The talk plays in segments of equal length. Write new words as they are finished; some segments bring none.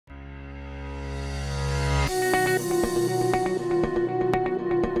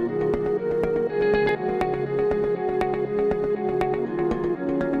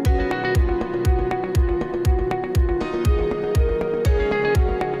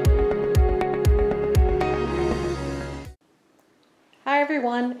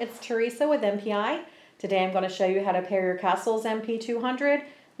everyone, it's Teresa with MPI. Today I'm going to show you how to pair your Castle's MP200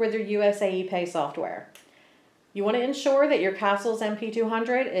 with your USAePAY software. You want to ensure that your Castle's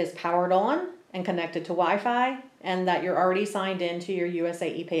MP200 is powered on and connected to Wi-Fi and that you're already signed into your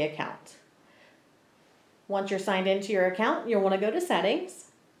USAePAY account. Once you're signed into your account, you'll want to go to Settings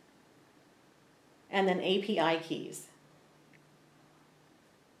and then API Keys.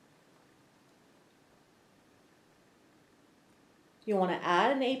 You want to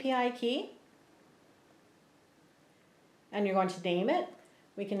add an API key and you're going to name it.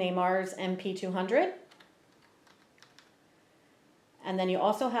 We can name ours MP200. And then you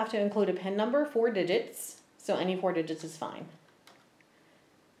also have to include a PIN number, 4 digits, so any 4 digits is fine.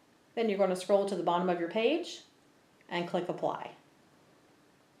 Then you're going to scroll to the bottom of your page and click Apply.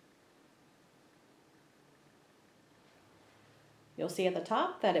 You'll see at the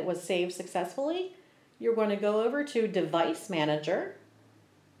top that it was saved successfully. You're going to go over to Device Manager.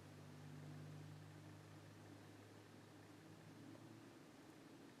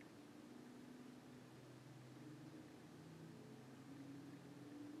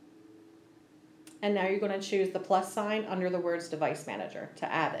 And now you're going to choose the plus sign under the words Device Manager to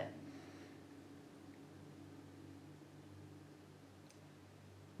add it.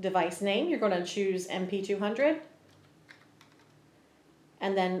 Device name, you're going to choose MP200.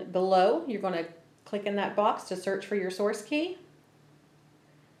 And then below, you're going to click in that box to search for your source key.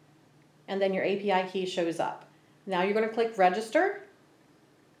 And then your API key shows up. Now you're going to click Register.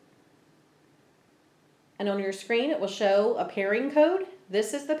 And on your screen, it will show a pairing code.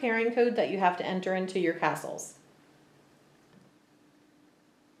 This is the pairing code that you have to enter into your Castles.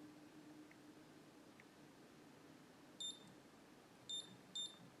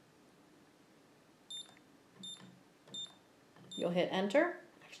 You'll hit Enter.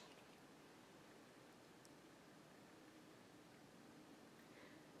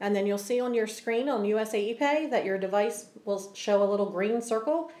 And then you'll see on your screen on USAePAY that your device will show a little green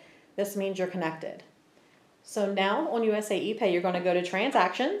circle. This means you're connected. So now on USAePAY, you're going to go to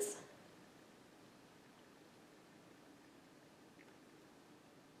Transactions.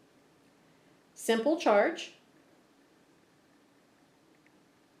 Simple Charge.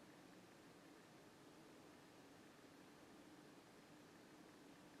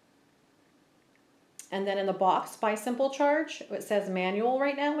 And then in the box by Simple Charge, it says Manual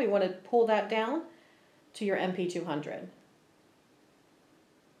right now. We want to pull that down to your MP200.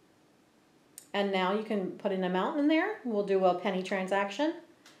 And now you can put an amount in there. We'll do a penny transaction.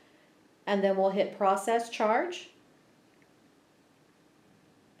 And then we'll hit Process Charge.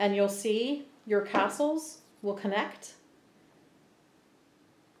 And you'll see your Castles will connect.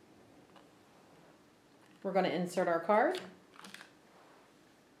 We're going to insert our card.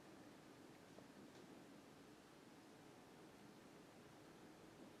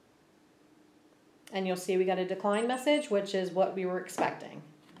 And you'll see we got a decline message, which is what we were expecting.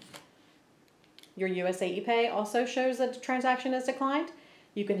 Your USAePAY also shows that the transaction is declined.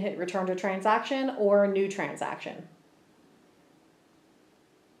 You can hit Return to Transaction or New Transaction.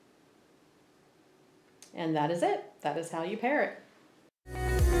 And that is it. That is how you pair it.